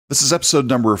This is episode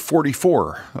number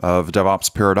 44 of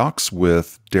DevOps Paradox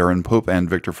with Darren Pope and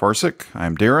Victor Farsick.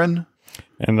 I'm Darren.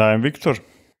 And I'm Victor.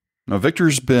 Now,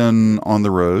 Victor's been on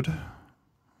the road.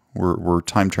 We're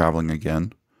time traveling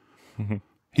again. Mm-hmm.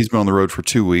 He's been on the road for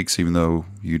 2 weeks, even though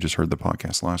you just heard the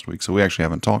podcast last week. So we actually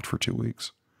haven't talked for 2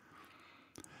 weeks.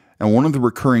 And one of the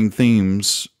recurring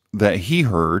themes that he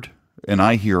heard, and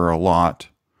I hear a lot,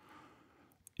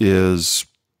 is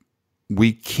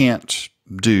we can't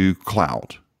do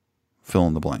cloud. Fill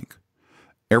in the blank.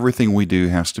 Everything we do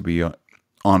has to be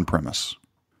on-premise.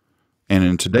 And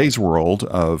in today's world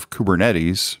of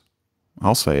Kubernetes,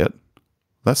 I'll say it,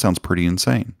 that sounds pretty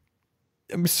insane.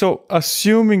 So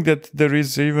assuming that there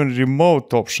is even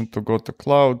remote option to go to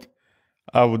cloud,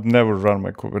 I would never run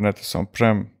my Kubernetes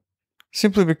on-prem.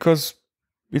 Simply because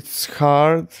it's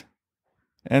hard.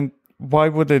 And why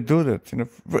would I do that?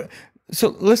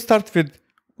 So let's start with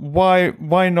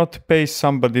why not pay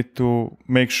somebody to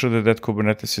make sure that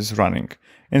Kubernetes is running?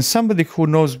 And somebody who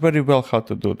knows very well how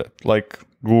to do that, like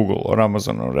Google or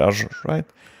Amazon or Azure, right?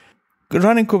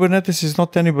 Running Kubernetes is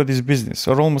not anybody's business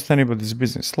or almost anybody's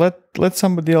business. Let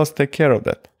somebody else take care of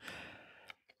that.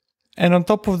 And on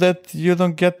top of that, you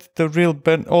don't get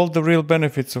all the real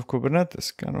benefits of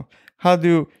Kubernetes.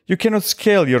 You cannot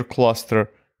scale your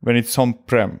cluster when it's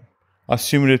on-prem.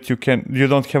 Assume that you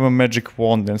don't have a magic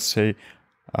wand and say,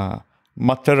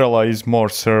 materialize more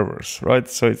servers, right?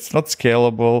 So it's not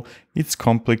scalable, it's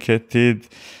complicated,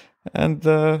 and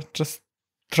just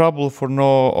trouble for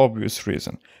no obvious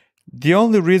reason. The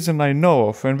only reason I know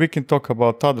of, and we can talk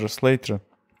about others later,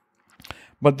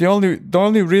 but the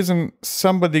only reason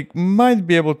somebody might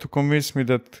be able to convince me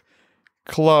that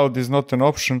cloud is not an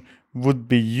option would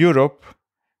be Europe,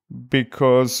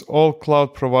 because all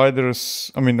cloud providers,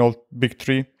 all big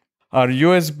three, are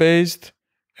US-based.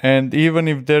 And even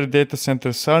if their data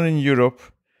centers are in Europe,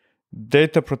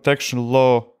 data protection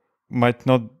law might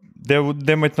not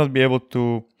be able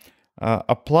to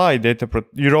apply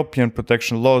European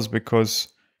protection laws, because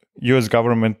US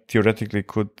government theoretically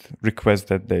could request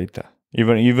that data,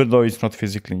 even though it's not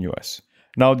physically in US.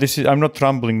 Now, I'm not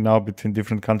rambling now between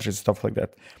different countries, stuff like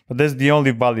that, but that's the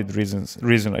only valid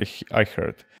reason I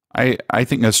heard. I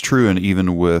think that's true, and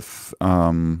even with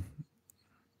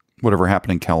whatever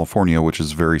happened in California, which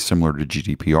is very similar to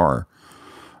GDPR.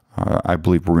 I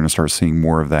believe we're going to start seeing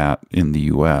more of that in the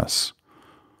US.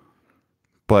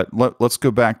 But let's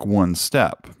go back one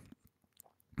step.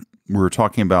 We were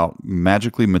talking about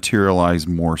magically materialize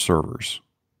more servers.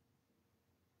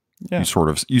 Yeah.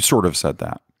 You sort of said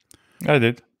that. I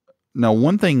did. Now,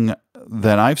 one thing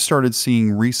that I've started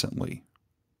seeing recently,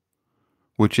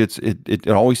 which it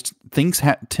always things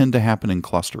tend to happen in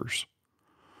clusters.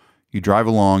 You drive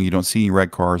along, you don't see any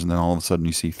red cars, and then all of a sudden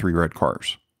you see 3 red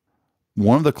cars.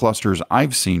 One of the clusters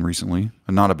I've seen recently,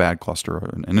 and not a bad cluster,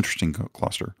 an interesting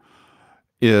cluster,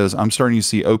 is I'm starting to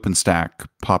see OpenStack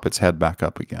pop its head back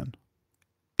up again.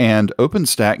 And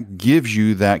OpenStack gives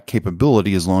you that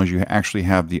capability as long as you actually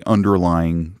have the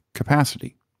underlying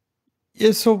capacity.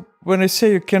 Yeah, so when I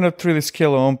say you cannot really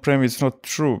scale on-prem, it's not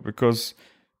true, because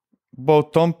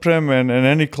both on-prem and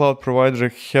any cloud provider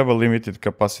have a limited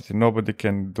capacity. Nobody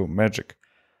can do magic.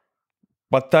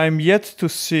 But I'm yet to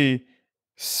see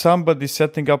somebody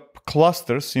setting up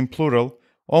clusters, in plural,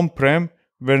 on-prem,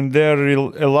 when they're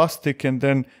elastic, and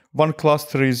then one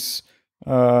cluster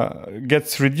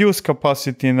gets reduced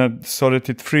capacity so that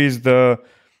it frees the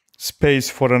space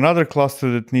for another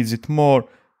cluster that needs it more.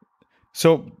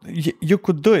 So you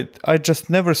could do it. I just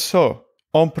never saw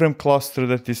on-prem cluster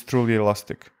that is truly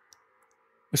elastic.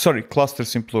 Sorry,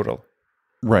 clusters in plural.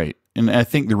 Right. And I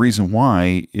think the reason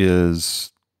why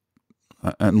is,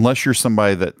 unless you're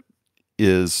somebody that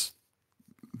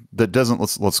doesn't,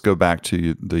 let's go back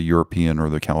to the European or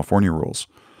the California rules.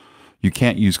 You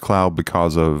can't use cloud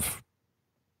because of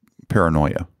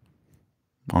paranoia.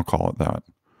 I'll call it that.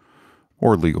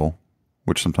 Or legal,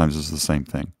 which sometimes is the same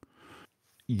thing.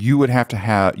 You would have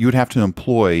to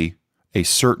employ a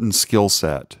certain skill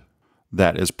set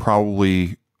that is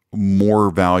probably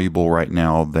more valuable right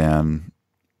now than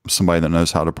somebody that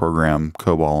knows how to program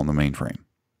COBOL on the mainframe.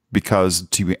 Because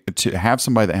to have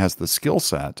somebody that has the skill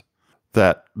set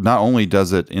that not only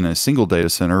does it in a single data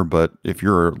center, but if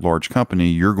you're a large company,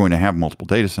 you're going to have multiple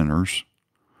data centers,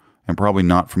 and probably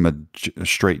not from a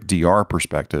straight DR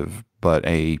perspective, but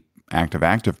a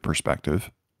active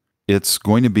perspective. It's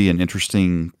going to be an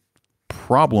interesting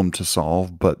problem to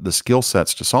solve, but the skill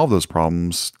sets to solve those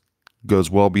problems goes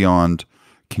well beyond,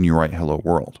 can you write hello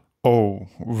world? Oh,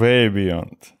 way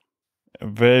beyond.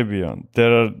 Way beyond.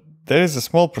 There is a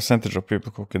small percentage of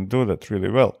people who can do that really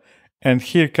well. And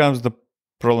here comes the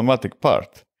problematic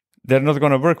part. they're not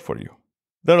going to work for you.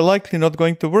 They're likely not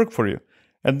going to work for you.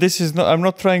 And this is not, I'm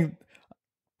not trying,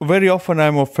 very often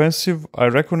I'm offensive, I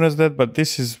recognize that, but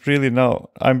this is really now,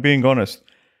 I'm being honest.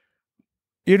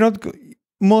 You're not,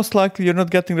 most likely you're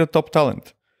not getting the top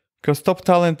talent, because top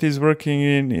talent is working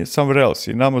in somewhere else,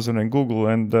 in Amazon and Google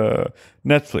and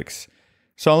Netflix.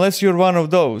 So unless you're one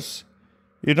of those,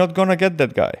 you're not going to get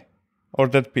that guy or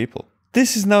that people.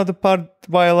 This is now the part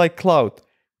why I like cloud.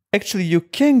 Actually, you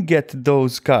can get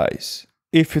those guys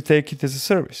if you take it as a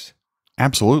service.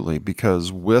 Absolutely,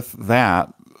 because with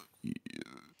that,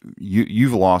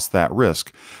 you've lost that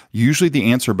risk. Usually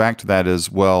the answer back to that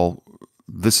is, well,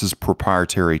 this is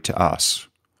proprietary to us.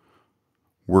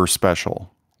 We're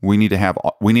special. We need to have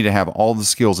all the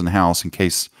skills in house in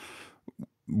case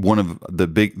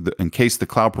in case the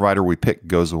cloud provider we pick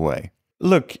goes away.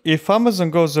 Look, if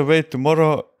Amazon goes away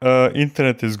tomorrow,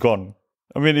 internet is gone.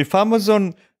 I mean, if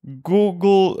Amazon,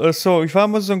 Google, so if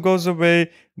Amazon goes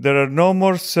away, there are no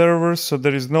more servers, so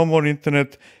there is no more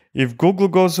internet. If Google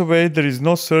goes away, there is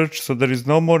no search, so there is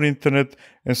no more internet,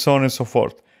 and so on and so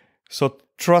forth. So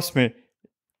trust me,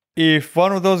 if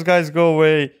one of those guys go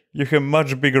away, you have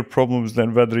much bigger problems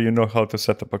than whether you know how to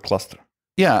set up a cluster.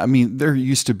 Yeah, I mean, there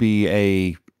used to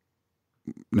be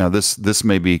now this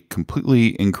may be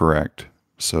completely incorrect,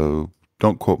 so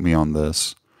don't quote me on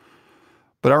this.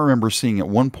 But I remember seeing at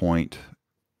one point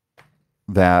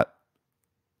that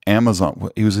Amazon,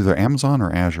 it was either Amazon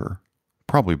or Azure,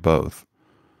 probably both,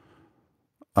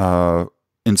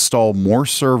 install more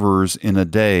servers in a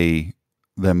day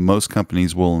than most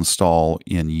companies will install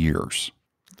in years.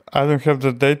 I don't have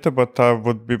the data, but I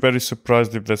would be very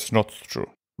surprised if that's not true.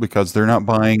 Because they're not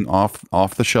buying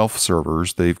off-the-shelf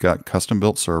servers. They've got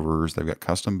custom-built servers. They've got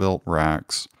custom-built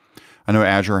racks. I know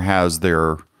Azure has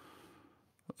their,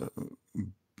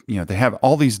 they have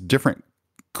all these different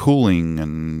cooling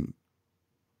and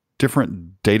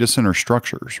different data center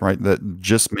structures, right, that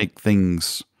just make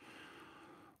things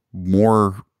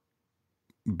more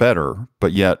better,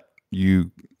 but yet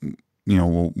we'll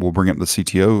bring up the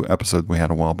CTO episode we had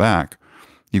a while back.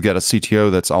 You've got a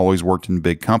CTO that's always worked in a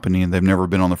big company and they've never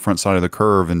been on the front side of the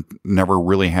curve and never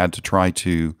really had to try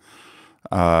to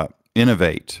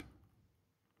innovate.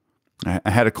 I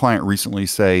had a client recently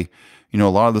say, a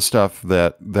lot of the stuff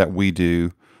that we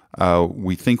do,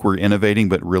 we think we're innovating,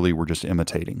 but really we're just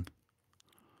imitating.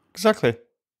 Exactly.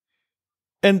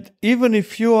 And even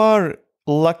if you are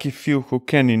lucky few who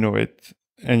can innovate,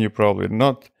 and you're probably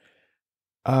not,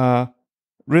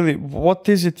 really, what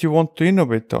is it you want to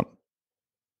innovate on?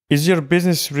 Is your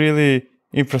business really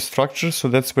infrastructure? So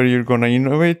that's where you're going to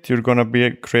innovate. You're going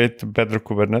to create better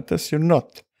Kubernetes. You're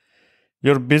not.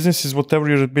 Your business is whatever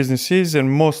your business is,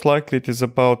 and most likely it is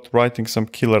about writing some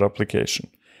killer application,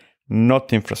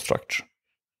 not infrastructure.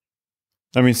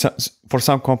 I mean, for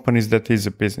some companies that is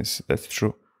a business, that's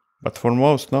true. But for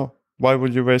most, no. Why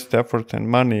would you waste effort and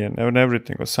money and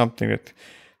everything on something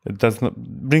that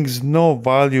brings no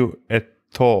value at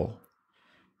all?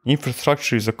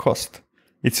 Infrastructure is a cost.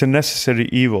 It's a necessary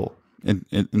evil. And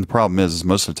the problem is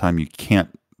most of the time you can't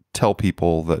tell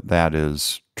people that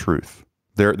is truth.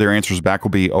 Their answers back will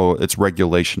be, oh, it's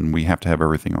regulation. We have to have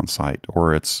everything on site.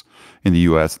 Or it's in the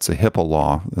U.S., it's a HIPAA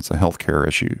law. It's a healthcare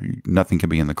issue. Nothing can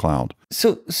be in the cloud.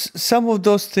 So some of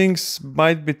those things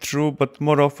might be true, but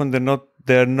more often than not,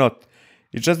 they're not.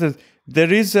 It's just that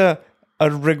there is a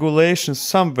regulation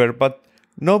somewhere, but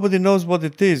nobody knows what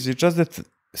it is. It's just that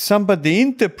somebody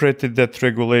interpreted that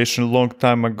regulation a long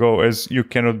time ago as you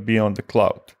cannot be on the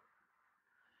cloud.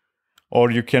 Or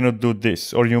you cannot do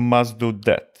this, or you must do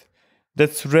that.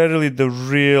 That's rarely the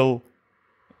real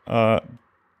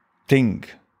thing,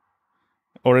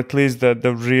 or at least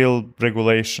the real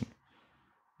regulation.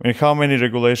 I mean, how many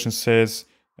regulations says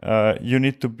you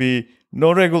need to be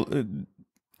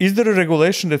Is there a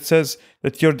regulation that says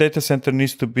that your data center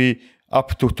needs to be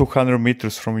up to 200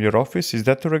 meters from your office? Is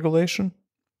that a regulation?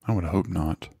 I would hope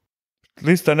not. At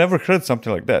least I never heard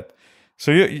something like that.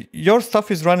 So your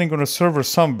stuff is running on a server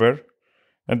somewhere,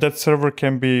 and that server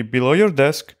can be below your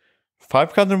desk,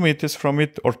 500 meters from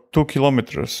it, or 2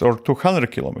 kilometers, or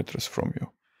 200 kilometers from you.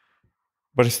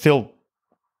 But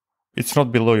it's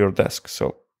not below your desk,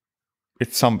 so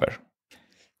it's somewhere.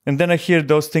 And then I hear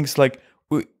those things like,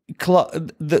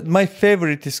 my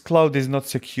favorite is cloud is not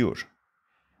secure.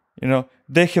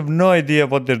 They have no idea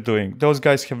what they're doing. Those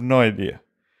guys have no idea.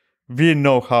 We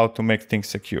know how to make things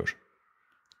secure.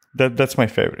 That's my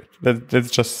favorite.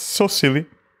 That's just so silly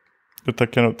that I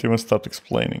cannot even start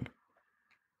explaining.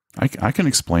 I can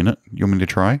explain it. You want me to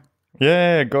try?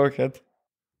 Yeah, go ahead.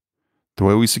 The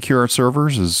way we secure our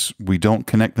servers is we don't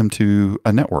connect them to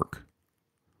a network.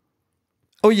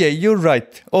 Oh yeah, you're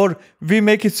right. Or we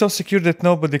make it so secure that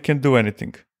nobody can do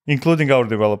anything, including our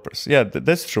developers. Yeah,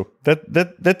 that's true.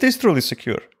 That is truly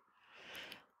secure.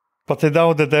 But I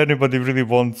doubt that anybody really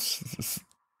wants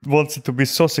it to be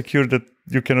so secure that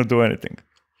you cannot do anything.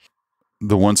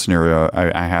 The one scenario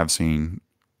I have seen,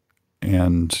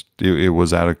 and it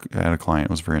was at a client,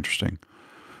 it was very interesting,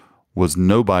 was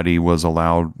nobody was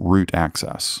allowed root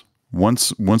access. Once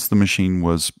the machine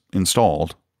was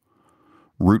installed,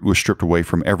 root was stripped away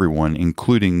from everyone,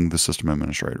 including the system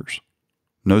administrators.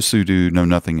 No sudo, no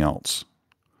nothing else.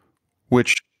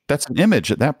 Which, that's an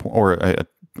image at that point, or a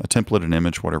template, an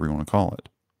image, whatever you want to call it.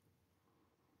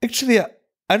 Actually,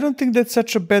 I don't think that's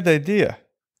such a bad idea.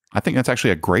 I think that's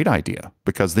actually a great idea,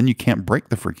 because then you can't break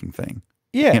the freaking thing.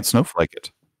 Yeah. You can't snowflake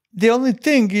it. The only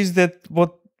thing is that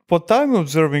what I'm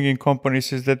observing in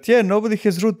companies is that, yeah, nobody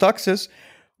has root access,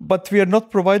 but we are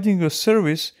not providing you a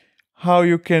service how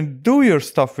you can do your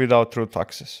stuff without root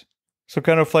access. So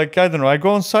kind of like, I don't know, I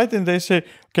go on site and they say,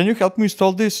 can you help me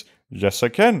install this? Yes, I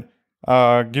can.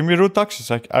 Give me root access.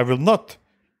 I will not.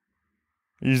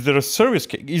 Is there a service?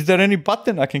 Is there any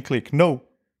button I can click? No.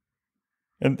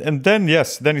 And then,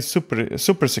 yes, then it's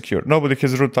super secure. Nobody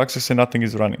has root access and nothing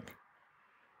is running.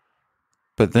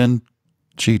 But then,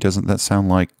 gee, doesn't that sound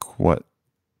like what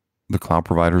the cloud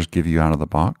providers give you out of the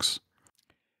box?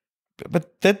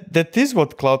 But that is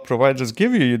what cloud providers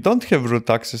give you. You don't have root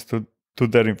access to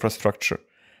their infrastructure.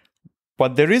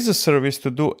 But there is a service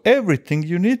to do everything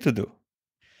you need to do.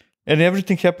 And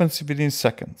everything happens within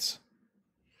seconds.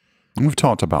 We've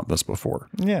talked about this before.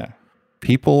 Yeah.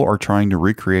 People are trying to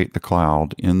recreate the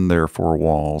cloud in their four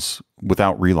walls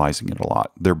without realizing it a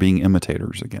lot. They're being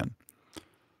imitators again.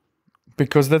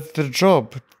 Because that's their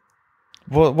job.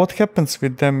 What happens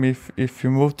with them if you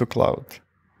move to cloud?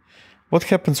 What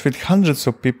happens with hundreds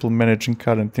of people managing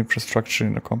current infrastructure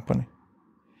in a company?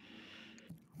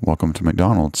 Welcome to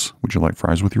McDonald's. Would you like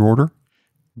fries with your order?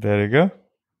 There you go.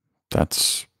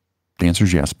 The answer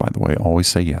is yes, by the way. Always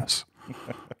say yes.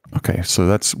 Okay,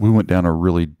 so we went down a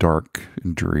really dark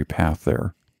and dreary path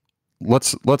there.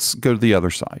 Let's go to the other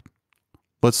side.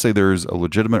 Let's say there's a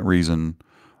legitimate reason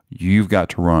you've got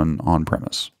to run on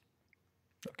premise.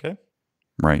 Okay.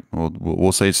 Right.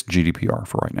 We'll say it's GDPR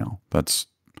for right now. That's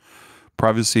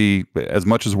privacy. As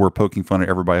much as we're poking fun at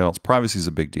everybody else, privacy is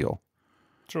a big deal.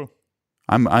 True.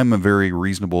 I'm a very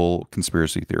reasonable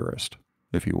conspiracy theorist,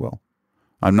 if you will.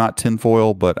 I'm not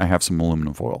tinfoil, but I have some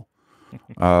aluminum foil.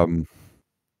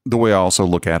 The way I also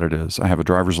look at it is I have a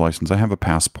driver's license. I have a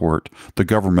passport. The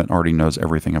government already knows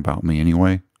everything about me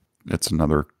anyway. It's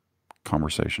another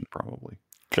conversation probably.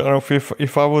 Kind of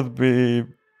if I would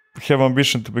have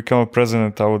ambition to become a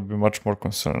president, I would be much more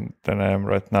concerned than I am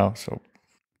right now. So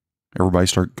everybody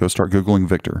start Googling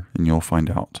Victor and you'll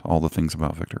find out all the things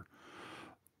about Victor.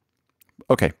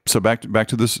 Okay, so back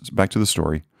to the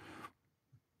story.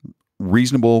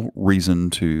 Reasonable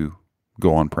reason to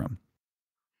go on-prem.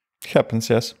 Happens,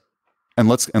 yes. And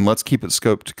let's keep it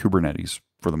scoped to Kubernetes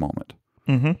for the moment.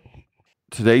 Mm-hmm.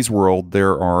 Today's world,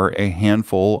 there are a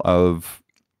handful of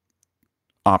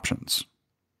options,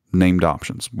 named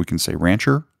options. We can say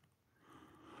Rancher.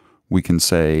 We can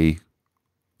say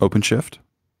OpenShift.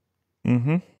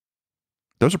 Mm-hmm.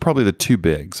 Those are probably the two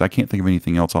bigs. I can't think of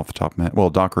anything else off the top of my head.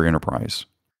 Well, Docker Enterprise.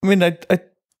 I mean, I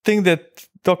think that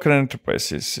Docker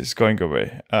Enterprise is going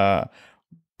away.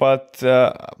 But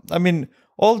I mean,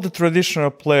 all the traditional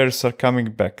players are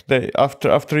coming back. They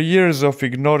after years of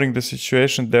ignoring the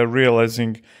situation, they're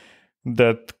realizing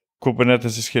that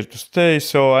Kubernetes is here to stay.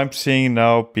 So I'm seeing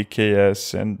now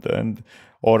PKS and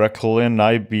Oracle and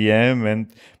IBM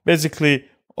and basically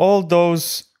all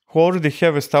those who already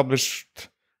have established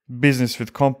business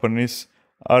with companies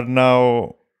are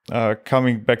now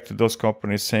coming back to those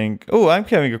companies saying, oh, I'm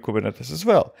having a Kubernetes as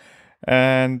well.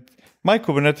 And my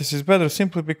Kubernetes is better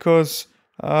simply because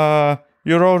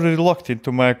you're already locked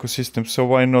into my ecosystem. So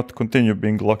why not continue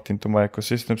being locked into my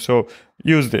ecosystem? So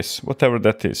use this, whatever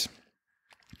that is.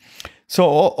 So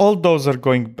all those are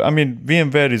going, I mean,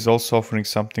 VMware is also offering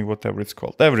something, whatever it's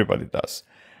called. Everybody does.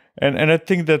 And I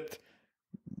think that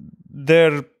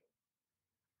their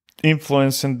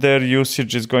influence and their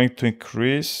usage is going to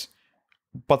increase,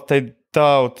 but I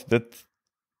doubt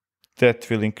that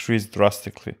will increase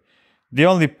drastically. The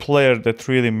only player that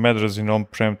really matters in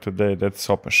on-prem today, that's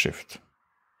OpenShift,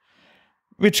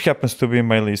 which happens to be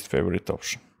my least favorite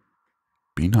option.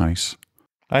 Be nice.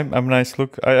 I'm nice.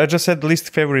 Look, I just said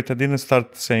least favorite. I didn't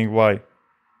start saying why.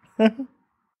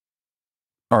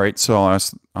 All right, so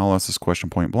I'll ask this question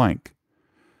point blank.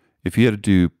 If you had to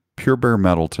do pure bare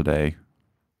metal today,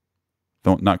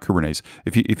 Not Kubernetes.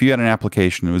 If you had an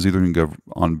application that was either going to go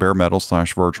on bare metal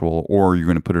 / virtual, or you're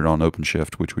going to put it on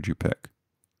OpenShift, which would you pick?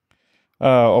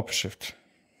 OpenShift.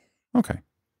 Okay.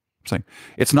 Saying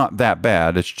it's not that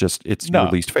bad. It's just your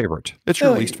least favorite. It's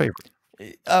your least favorite.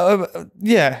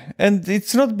 Yeah, and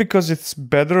it's not because it's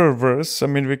better or worse. I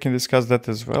mean, we can discuss that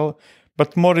as well.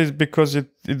 But more is because it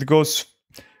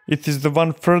is the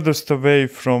one furthest away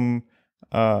from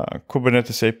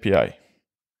Kubernetes API.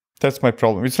 That's my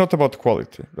problem. It's not about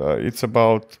quality. It's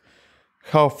about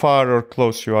how far or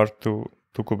close you are to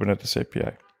Kubernetes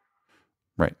API.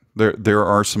 Right. There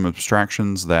are some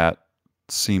abstractions that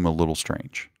seem a little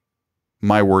strange.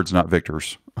 My words, not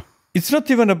Victor's. It's not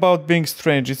even about being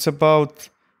strange. It's about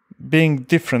being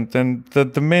different. And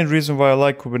the main reason why I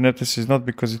like Kubernetes is not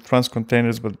because it runs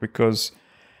containers, but because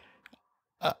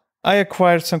I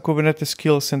acquired some Kubernetes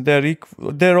skills, and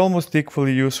they're almost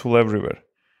equally useful everywhere,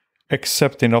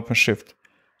 except in OpenShift.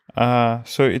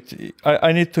 So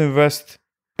I need to invest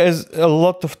a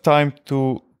lot of time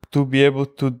to be able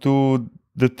to do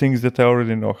the things that I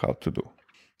already know how to do,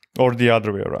 or the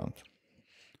other way around.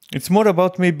 It's more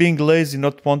about me being lazy,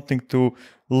 not wanting to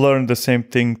learn the same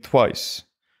thing twice,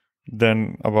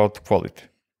 than about quality.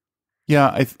 Yeah,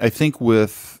 I think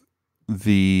with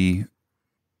the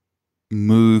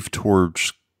move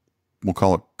towards, we'll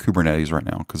call it Kubernetes right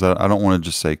now, because I don't want to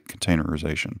just say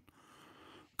containerization,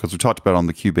 because we talked about on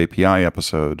the Kube API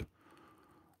episode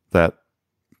that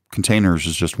containers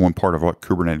is just one part of what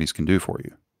Kubernetes can do for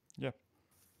you. Yeah.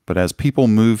 But as people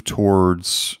move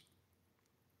towards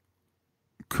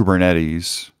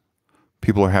Kubernetes,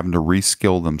 people are having to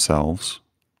reskill themselves,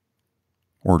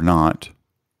 or not,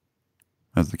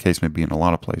 as the case may be in a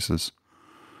lot of places.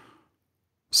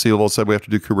 C-Level said we have to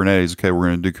do Kubernetes. Okay, we're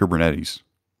going to do Kubernetes.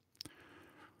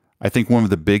 I think one of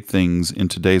the big things in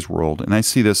today's world, and I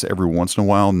see this every once in a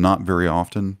while, not very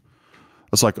often,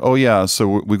 it's like, oh yeah,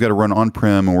 so we've got to run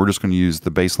on-prem and we're just going to use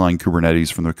the baseline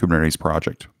Kubernetes from the Kubernetes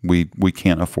project. We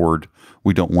can't afford,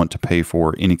 we don't want to pay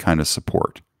for any kind of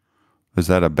support. Is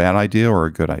that a bad idea or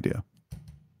a good idea?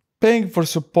 Paying for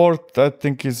support, I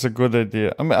think, is a good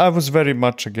idea. I mean, I was very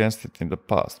much against it in the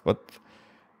past, but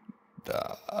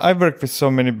I work with so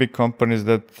many big companies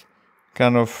that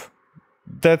kind of,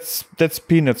 that's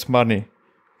peanuts money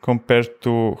compared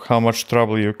to how much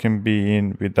trouble you can be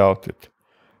in without it.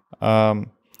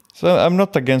 So I'm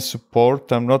not against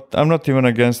support. I'm not even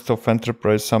against of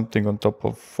enterprise, something on top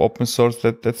of open source.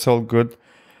 That's all good.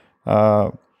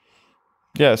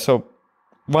 Yeah, so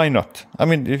why not? I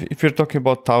mean, if you're talking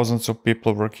about thousands of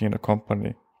people working in a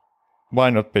company, why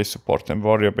not pay support and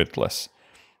worry a bit less?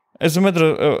 As a matter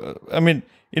of, I mean,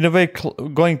 in a way,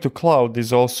 going to cloud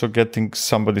is also getting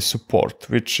somebody's support,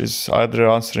 which is either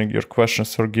answering your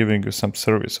questions or giving you some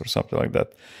service or something like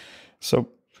that. So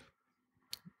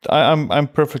I'm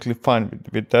perfectly fine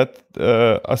with that,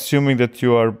 assuming that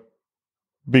you are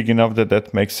big enough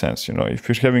that makes sense. You know, if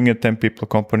you're having a 10 people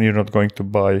company, you're not going to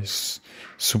buy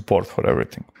support for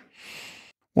everything.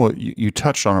 Well, you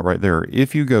touched on it right there.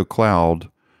 If you go cloud,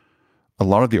 a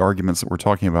lot of the arguments that we're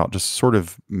talking about just sort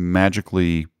of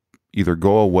magically either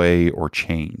go away or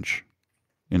change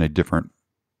in a different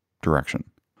direction.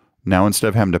 Now, instead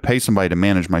of having to pay somebody to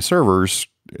manage my servers,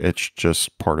 it's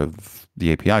just part of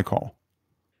the API call.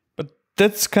 But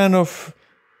that's kind of,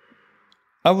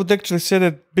 I would actually say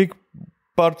that big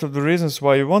part of the reasons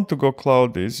why you want to go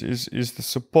cloud is the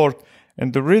support.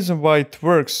 And the reason why it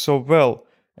works so well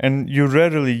and you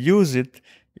rarely use it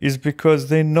is because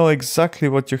they know exactly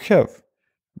what you have,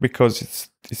 because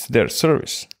it's their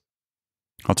service.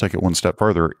 I'll take it one step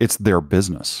further. It's their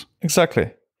business. Exactly.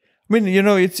 I mean, you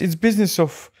know, it's business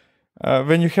of,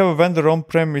 when you have a vendor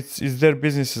on-prem, it's their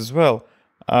business as well.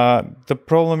 The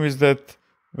problem is that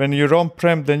when you're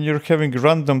on-prem, then you're having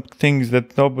random things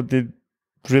that nobody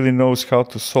really knows how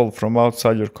to solve from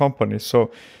outside your company.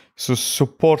 So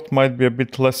support might be a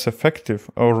bit less effective,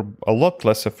 or a lot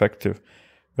less effective,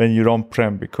 when you're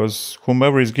on-prem, because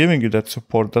whomever is giving you that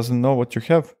support doesn't know what you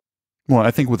have. Well,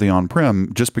 I think with the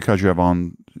on-prem, just because you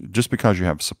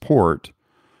have support,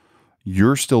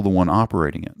 you're still the one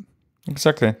operating it.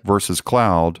 Exactly. Versus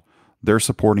cloud, they're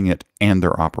supporting it and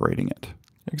they're operating it.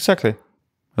 Exactly.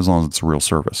 As long as it's a real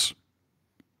service.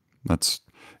 That's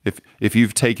if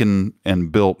you've taken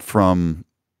and built from,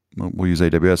 we'll use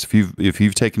AWS. If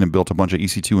you've taken and built a bunch of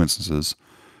EC2 instances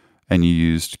and you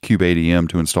used kubeadm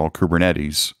to install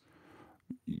Kubernetes,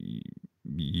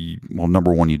 well,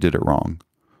 number one, you did it wrong.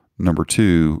 Number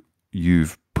two,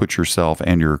 you've put yourself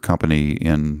and your company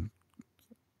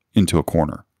into a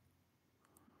corner.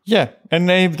 Yeah, and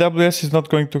AWS is not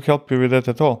going to help you with that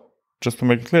at all, just to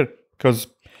make it clear. Because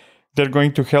They're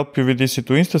going to help you with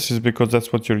EC2 instances because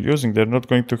that's what you're using. They're not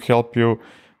going to help you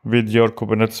with your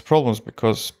Kubernetes problems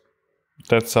because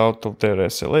that's out of their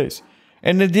SLAs.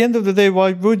 And at the end of the day,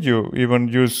 why would you even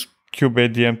use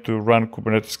kubeadm to run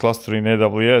Kubernetes cluster in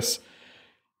AWS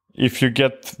if you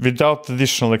get, without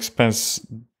additional expense,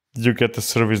 you get a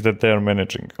service that they are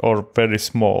managing or very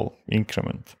small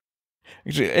increment?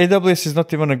 Actually, AWS is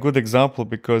not even a good example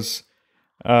because,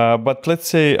 but let's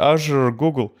say Azure or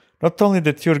Google, not only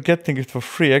that you're getting it for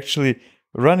free, actually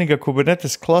running a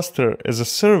Kubernetes cluster as a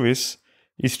service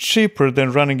is cheaper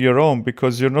than running your own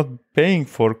because you're not paying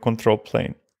for control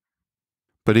plane.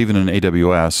 But even in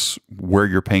AWS, where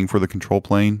you're paying for the control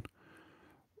plane,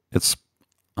 it's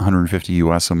 150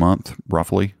 US a month,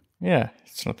 roughly. Yeah,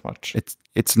 it's not much.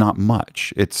 It's not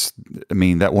much. I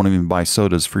mean, that won't even buy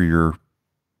sodas for your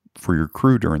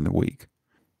crew during the week.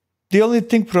 The only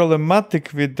thing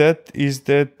problematic with that is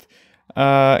that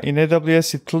in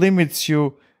AWS, it limits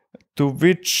you to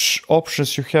which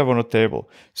options you have on a table.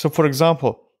 So for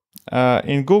example,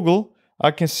 in Google, I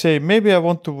can say, maybe I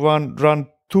want to run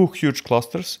 2 huge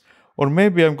clusters, or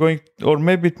maybe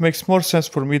it makes more sense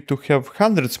for me to have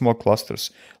 100 small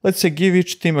clusters. Let's say give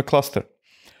each team a cluster.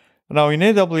 Now in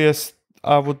AWS,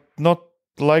 I would not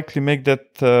likely make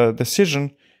that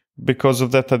decision because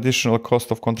of that additional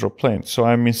cost of control plane. So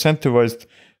I'm incentivized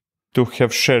to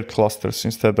have shared clusters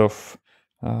instead of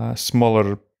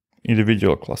smaller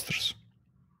individual clusters.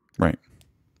 Right.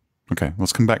 Okay,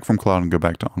 let's come back from cloud and go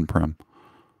back to on-prem.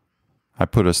 I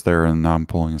put us there and now I'm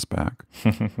pulling us back.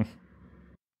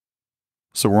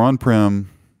 So we're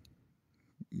on-prem.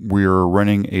 We're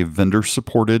running a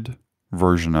vendor-supported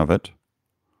version of it.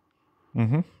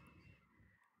 Mm-hmm.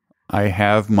 I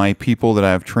have my people that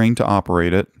I have trained to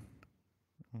operate it.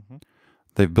 Mm-hmm.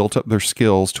 They've built up their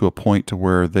skills to a point to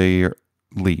where they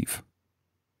leave.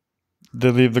 They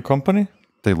leave the company?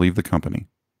 They leave the company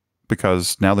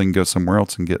because now they can go somewhere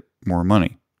else and get more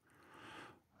money.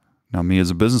 Now, me as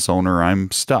a business owner,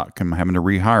 I'm stuck. I'm having to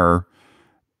rehire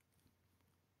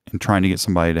and trying to get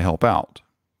somebody to help out.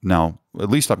 Now, at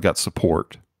least I've got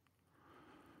support.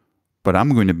 But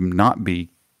I'm going to not be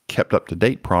kept up to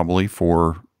date probably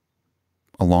for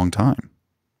a long time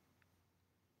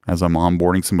as I'm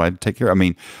onboarding somebody to take care. I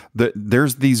mean,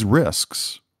 there's these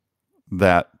risks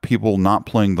that people not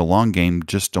playing the long game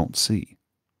just don't see.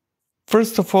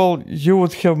 First of all, you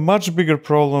would have much bigger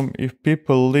problem if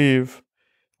people leave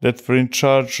that were in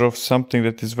charge of something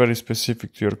that is very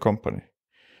specific to your company.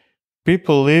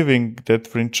 People leaving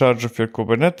that were in charge of your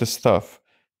Kubernetes stuff,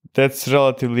 that's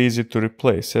relatively easy to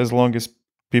replace as long as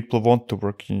people want to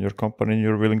work in your company and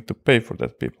you're willing to pay for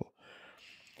that people.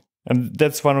 And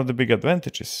that's one of the big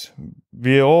advantages.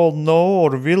 We all know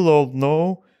or will all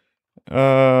know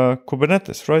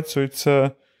Kubernetes, right? So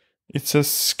it's a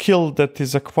skill that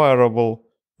is acquirable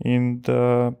in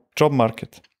the job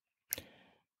market.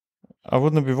 I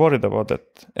wouldn't be worried about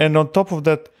that. And on top of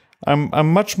that,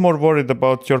 I'm much more worried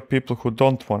about your people who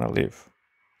don't want to leave.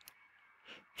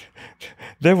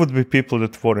 There would be people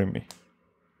that worry me.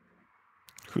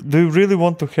 Do you really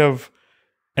want to have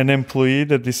an employee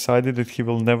that decided that he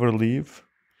will never leave?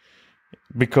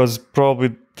 Because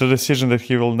probably the decision that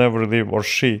he will never leave or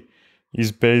she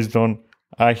is based on,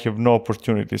 I have no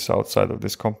opportunities outside of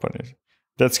this company.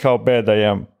 That's how bad I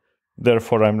am.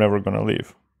 Therefore, I'm never going to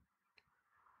leave.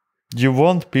 You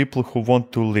want people who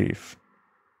want to leave.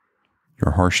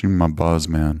 You're harshing my buzz,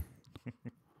 man.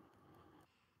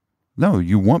 No,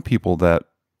 you want people that,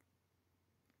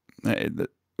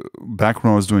 back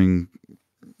when I was doing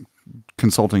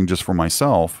consulting just for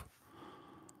myself,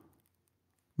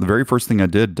 the very first thing I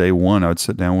did day one, I would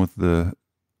sit down with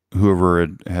whoever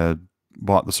had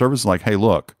bought the service, like, hey,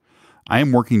 look, I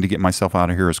am working to get myself out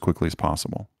of here as quickly as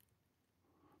possible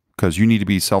because you need to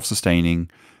be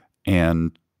self-sustaining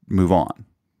and move on.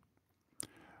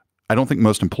 I don't think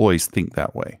most employees think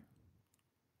that way.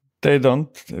 They don't,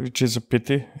 which is a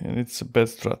pity, and it's a bad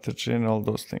strategy and all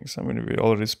those things. I mean, we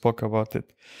already spoke about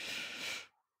it.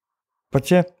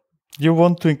 But yeah, you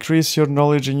want to increase your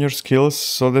knowledge and your skills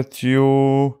so that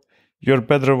you're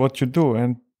better at what you do.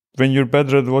 And when you're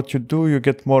better at what you do, you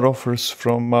get more offers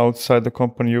from outside the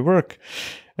company you work,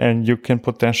 and you can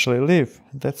potentially leave.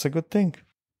 That's a good thing.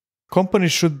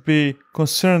 Companies should be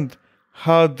concerned,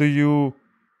 how do you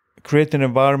create an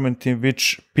environment in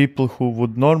which people who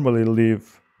would normally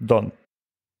leave don't?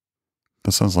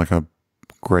 That sounds like a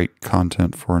great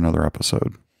content for another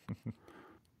episode.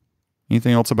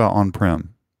 Anything else about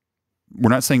on-prem? We're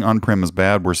not saying on-prem is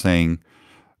bad. We're saying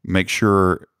make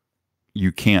sure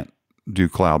you can't do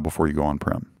cloud before you go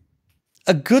on-prem.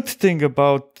 A good thing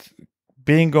about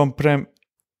being on-prem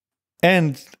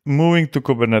and moving to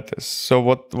Kubernetes. So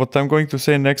what I'm going to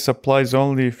say next applies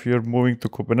only if you're moving to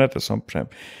Kubernetes on-prem,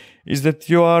 is that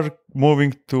you are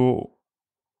moving to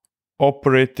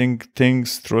operating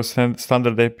things through a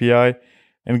standard API,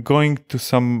 and going to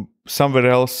somewhere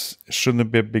else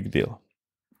shouldn't be a big deal.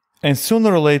 And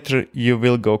sooner or later, you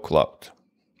will go cloud.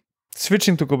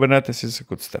 Switching to Kubernetes is a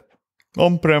good step,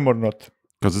 on-prem or not.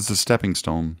 Because it's a stepping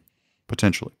stone,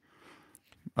 potentially.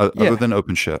 Other than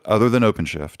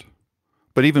OpenShift.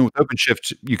 But even with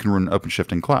OpenShift, you can run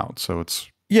OpenShift in cloud. So it's...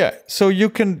 Yeah, so you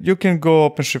can go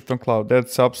OpenShift on cloud.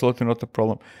 That's absolutely not a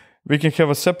problem. We can have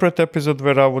a separate episode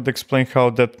where I would explain how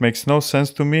that makes no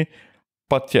sense to me.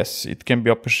 But yes, it can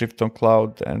be OpenShift on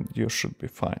cloud and you should be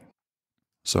fine.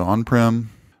 So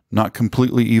on-prem, not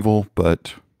completely evil,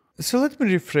 but... So let me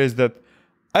rephrase that.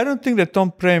 I don't think that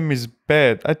on-prem is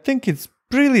bad. I think it's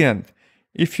brilliant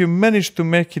if you manage to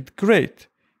make it great.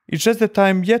 It's just that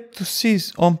I'm yet to see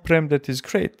on-prem that is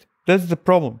great. That's the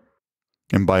problem.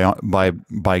 And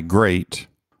by great,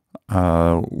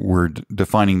 we're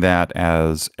defining that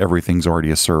as everything's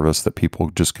already a service that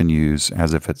people just can use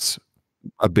as if it's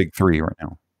a big three right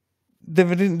now.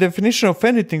 The definition of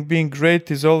anything being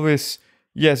great is always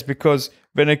yes, because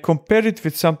when I compare it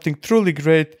with something truly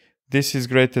great, this is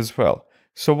great as well.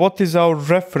 So what is our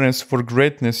reference for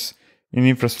greatness in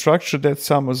infrastructure? That's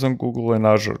Amazon, Google, and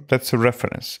Azure. That's a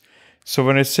reference. So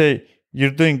when I say you're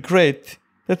doing great,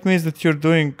 that means that you're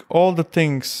doing all the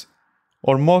things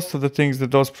or most of the things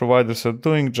that those providers are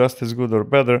doing just as good or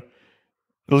better,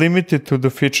 limited to the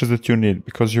features that you need,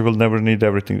 because you will never need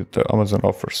everything that Amazon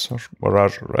offers or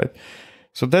Azure, right?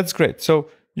 So that's great. So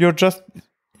you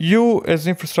as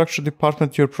infrastructure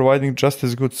department, you're providing just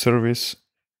as good service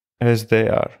as they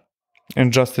are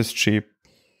and just as cheap.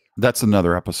 That's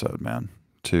another episode, man,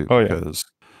 too. Oh, yeah. Because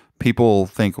people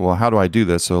think, well, how do I do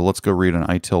this? So let's go read an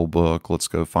ITIL book. Let's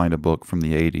go find a book from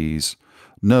the 80s.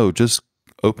 No, just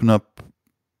open up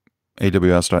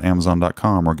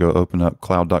aws.amazon.com or go open up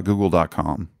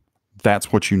cloud.google.com.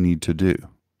 That's what you need to do.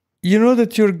 You know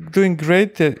that you're doing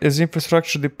great as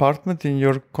infrastructure department in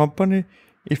your company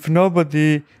if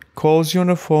nobody calls you on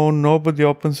a phone, nobody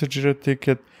opens a Jira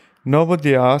ticket,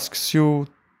 nobody asks you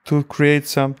to create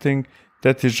something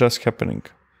that is just happening.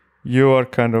 You are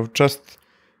kind of just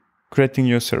creating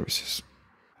new services.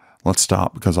 Let's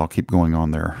stop because I'll keep going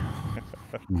on there.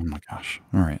 Oh my gosh.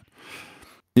 All right.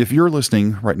 If you're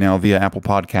listening right now via Apple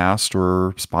Podcast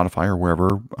or Spotify or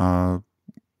wherever,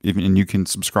 and you can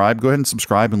subscribe, go ahead and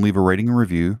subscribe and leave a rating and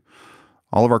review.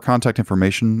 All of our contact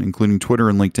information, including Twitter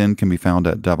and LinkedIn, can be found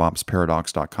at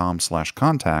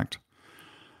devopsparadox.com/contact.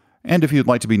 And if you'd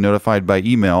like to be notified by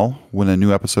email when a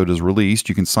new episode is released,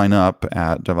 you can sign up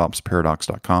at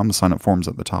devopsparadox.com. The sign-up form's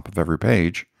at the top of every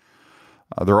page.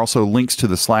 There are also links to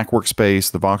the Slack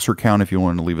workspace, the Voxer account if you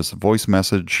want to leave us a voice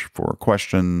message for a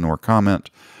question or comment,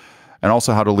 and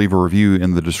also how to leave a review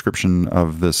in the description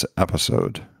of this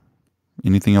episode.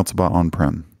 Anything else about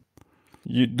on-prem?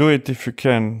 You do it if you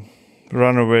can.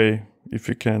 Run away if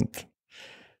you can't.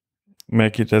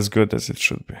 Make it as good as it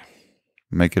should be.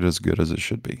 Make it as good as it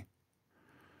should be.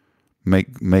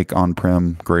 Make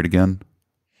on-prem great again.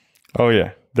 Oh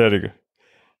yeah, there you go.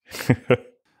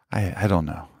 I don't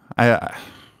know.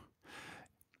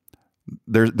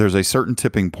 There's a certain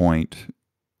tipping point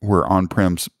where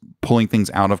on-prem's pulling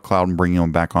things out of cloud and bringing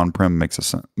them back on-prem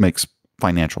makes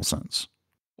financial sense.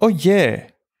 Oh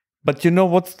yeah, but you know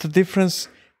what's the difference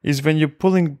is when you're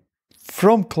pulling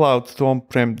from cloud to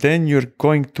on-prem, then you're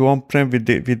going to on-prem with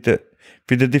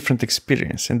a different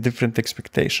experience and different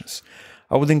expectations.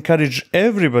 I would encourage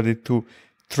everybody to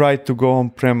try to go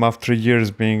on-prem after years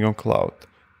being on cloud,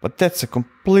 but that's a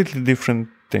completely different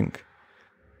thing.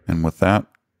 And with that,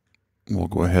 we'll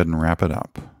go ahead and wrap it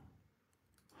up.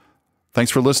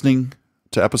 Thanks for listening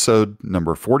to episode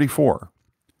number 44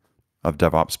 of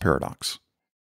DevOps Paradox.